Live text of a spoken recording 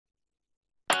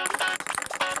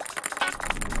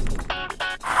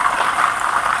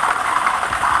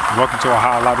Welcome to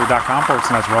OhioLottery.com for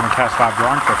tonight's Rolling Cash 5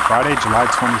 drawing for Friday, July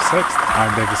 26th.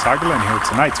 I'm David Sagala, and here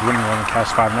tonight's winning Rolling Cash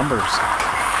 5 numbers.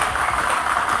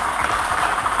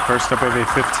 First up, we have a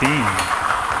 15.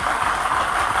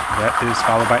 That is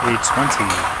followed by a 20.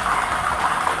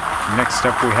 Next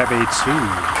up, we have a 2.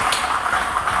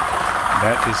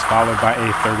 That is followed by a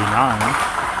 39.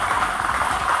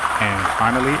 And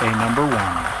finally, a number 1.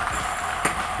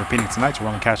 Repeating tonight's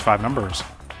Rolling Cash 5 numbers: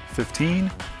 15,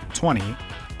 20,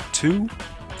 2,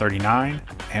 39,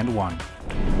 and 1.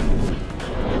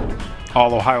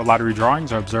 All Ohio Lottery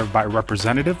drawings are observed by a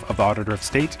representative of the Auditor of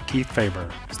State, Keith Faber.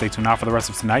 Stay tuned now for the rest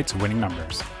of tonight's winning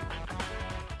numbers.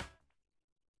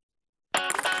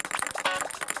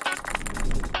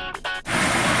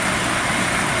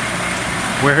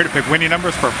 We're here to pick winning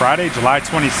numbers for Friday, July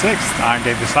 26th. I'm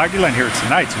David Sagala, and here are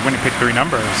tonight's winning pick 3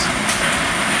 numbers.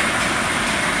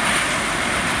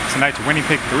 Tonight's winning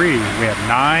pick 3, we have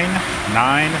 9,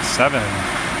 9, 7.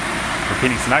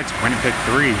 Repeating tonight's winning pick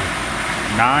 3,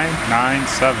 9, 9,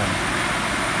 7.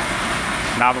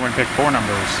 Now the winning pick 4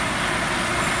 numbers.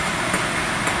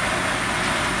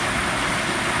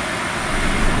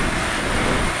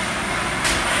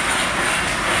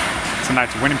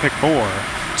 Tonight's winning pick 4,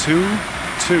 2,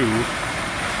 2,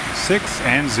 6,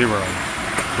 and 0.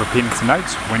 Repeating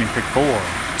tonight's winning pick 4,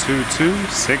 2, 2,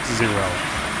 6, 0.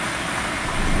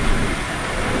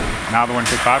 Now the winning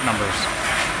pick 5 numbers.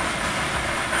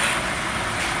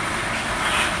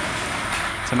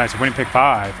 Tonight's winning pick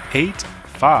 5, 8,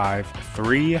 5,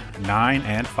 3, 9,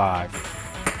 and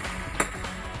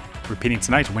 5. Repeating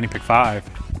tonight's winning pick 5,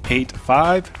 8,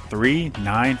 5, 3,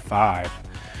 9, 5.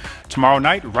 Tomorrow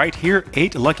night, right here,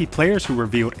 8 lucky players who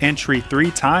revealed entry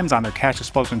 3 times on their Cash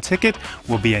Explosion ticket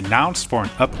will be announced for an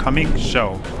upcoming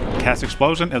show. Cash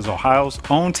Explosion is Ohio's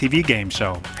own TV game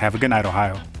show. Have a good night,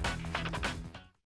 Ohio.